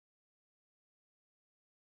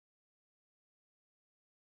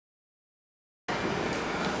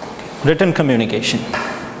Written communication.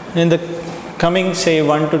 In the coming say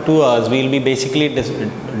 1 to 2 hours, we will be basically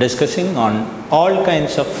discussing on all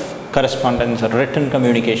kinds of correspondence or written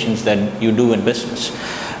communications that you do in business.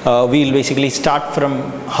 We will basically start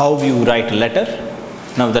from how you write a letter.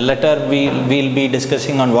 Now the letter we'll be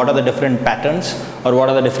discussing on what are the different patterns or what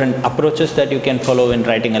are the different approaches that you can follow in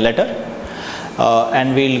writing a letter.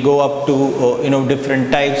 And we'll go up to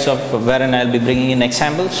different types of wherein I'll be bringing in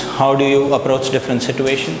examples. How do you approach different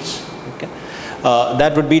situations? Okay.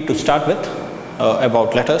 That would be to start with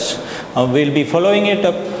about letters. We'll be following it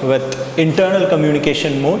up with internal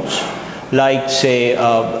communication modes like say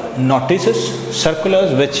notices,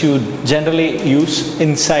 circulars, which you generally use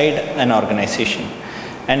inside an organization.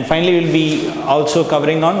 And finally we'll be also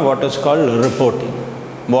covering on what is called reporting.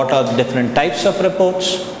 What are the different types of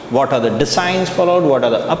reports? What are the designs followed? What are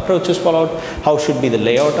the approaches followed? How should be the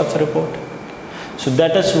layout of the report? So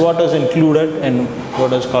that is what is included in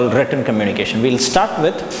what is called written communication. We'll start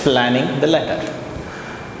with planning the letter.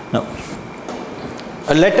 Now,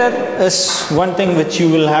 a letter is one thing which you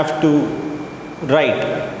will have to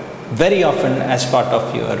write very often as part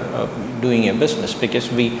of your doing your business,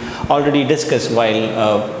 because we already discussed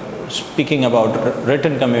while speaking about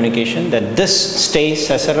written communication that this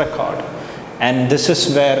stays as a record, and this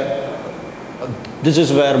is where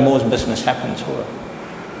most business happens over.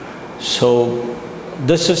 So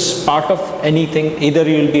this is part of anything. Either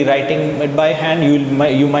you will be writing it by hand,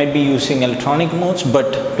 you might be using electronic modes,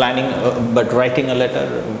 but writing a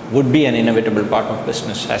letter would be an inevitable part of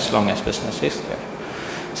business as long as business is there.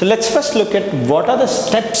 So let's first look at what are the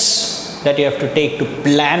steps that you have to take to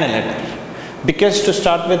plan a letter. Because to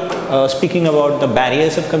start with, speaking about the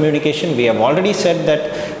barriers of communication, we have already said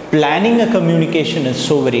that planning a communication is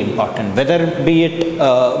so very important. Whether be it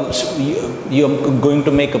you're going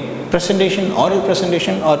to make a presentation, oral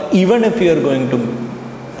presentation, or even if you're going to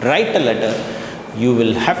write a letter, you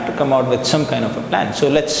will have to come out with some kind of a plan. So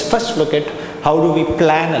let's first look at how do we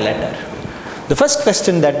plan a letter. The first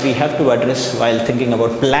question that we have to address while thinking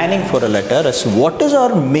about planning for a letter is, what is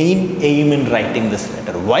our main aim in writing this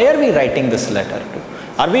letter? Why are we writing this letter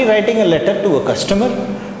to? Are we writing a letter to a customer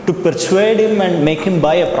to persuade him and make him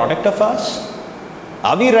buy a product of ours?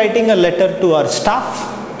 Are we writing a letter to our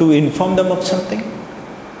staff to inform them of something?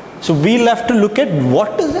 So we'll have to look at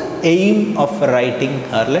what is the aim of writing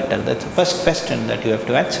our letter. That's the first question that you have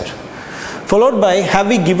to answer. Followed by, have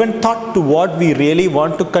we given thought to what we really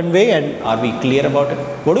want to convey, and are we clear about it?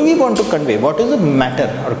 What do we want to convey? What is the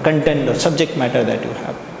matter or content or subject matter that you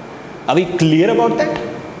have? Are we clear about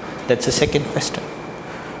that? That's the second question.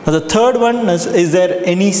 Now the third one is there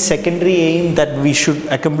any secondary aim that we should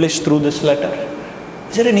accomplish through this letter?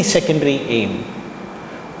 Is there any secondary aim?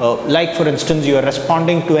 Like for instance, you are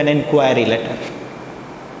responding to an inquiry letter.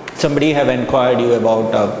 Somebody have inquired you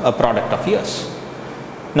about a product of yours.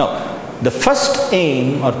 Now, the first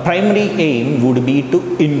aim or primary aim would be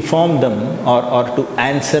to inform them or to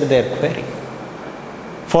answer their query.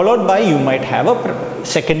 Followed by, you might have a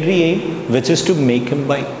secondary aim, which is to make him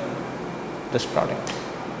buy this product.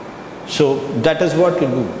 So that is what we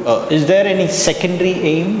do. Is there any secondary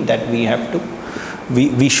aim that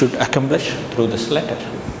we should accomplish through this letter?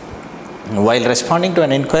 While responding to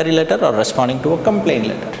an inquiry letter or responding to a complaint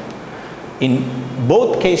letter. In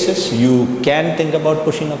both cases, you can think about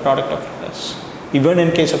pushing a product of yours. Even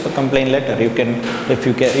in case of a complaint letter, you can,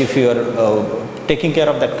 if you are taking care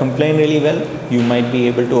of that complaint really well, you might be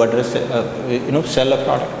able to address, sell a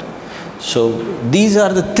product. So these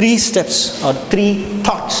are the three steps or three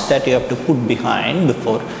thoughts that you have to put behind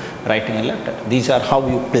before writing a letter. These are how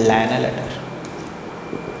you plan a letter.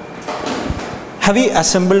 Have we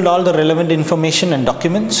assembled all the relevant information and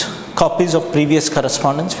documents, copies of previous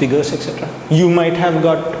correspondence, figures, etc.? You might have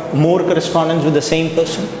got more correspondence with the same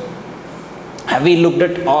person. Have we looked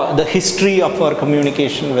at the history of our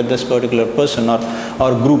communication with this particular person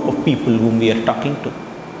or group of people whom we are talking to?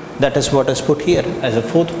 That is what is put here as a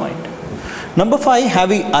fourth point. Number 5, have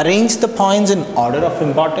we arranged the points in order of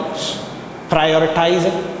importance? Prioritize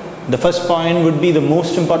it. The first point would be the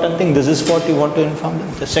most important thing. This is what you want to inform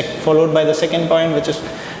them. Followed by the second point, which is,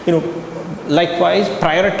 likewise,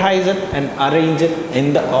 prioritize it and arrange it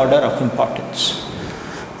in the order of importance.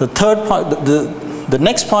 The third point, the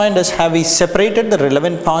next point is, have we separated the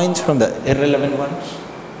relevant points from the irrelevant ones?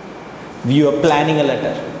 You are planning a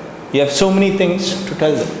letter. You have so many things to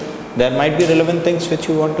tell them. There might be relevant things which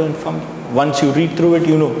you want to inform them. Once you read through it,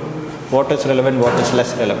 you know what is relevant, what is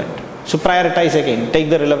less relevant. So prioritize again, take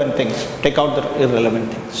the relevant things, take out the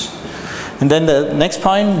irrelevant things. And then the next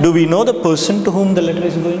point, do we know the person to whom the letter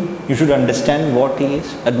is going? You should understand what he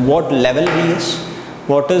is, at what level he is,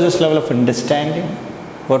 what is his level of understanding,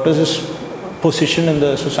 What is his position in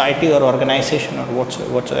the society or organization or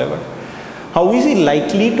whatsoever? How is he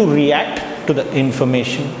likely to react to the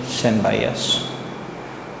information sent by us?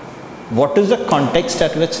 What is the context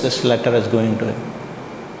at which this letter is going to him?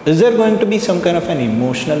 Is there going to be some kind of an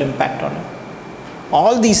emotional impact on him?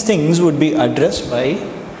 All these things would be addressed by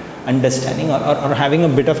understanding or having a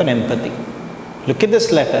bit of an empathy. Look at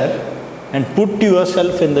this letter and put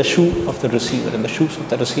yourself in the shoe of the receiver, in the shoes of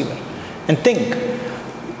the receiver, and think,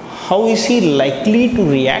 how is he likely to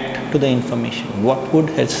react to the information? What would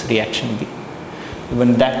his reaction be?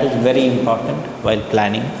 Even that is very important while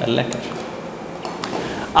planning a letter.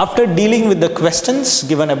 After dealing with the questions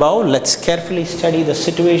given above, let's carefully study the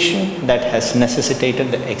situation that has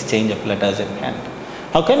necessitated the exchange of letters in hand.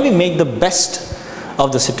 How can we make the best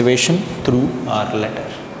of the situation through our letter?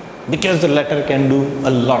 Because the letter can do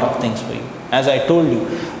a lot of things for you. As I told you,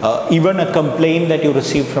 even a complaint that you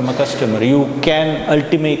receive from a customer, you can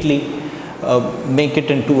ultimately make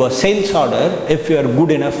it into a sales order if you are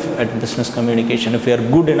good enough at business communication, if you are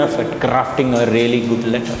good enough at crafting a really good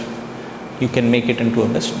letter. You can make it into a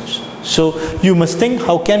business. So you must think,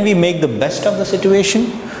 how can we make the best of the situation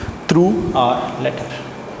through our letter?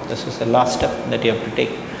 This is the last step that you have to take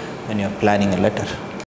when you are planning a letter.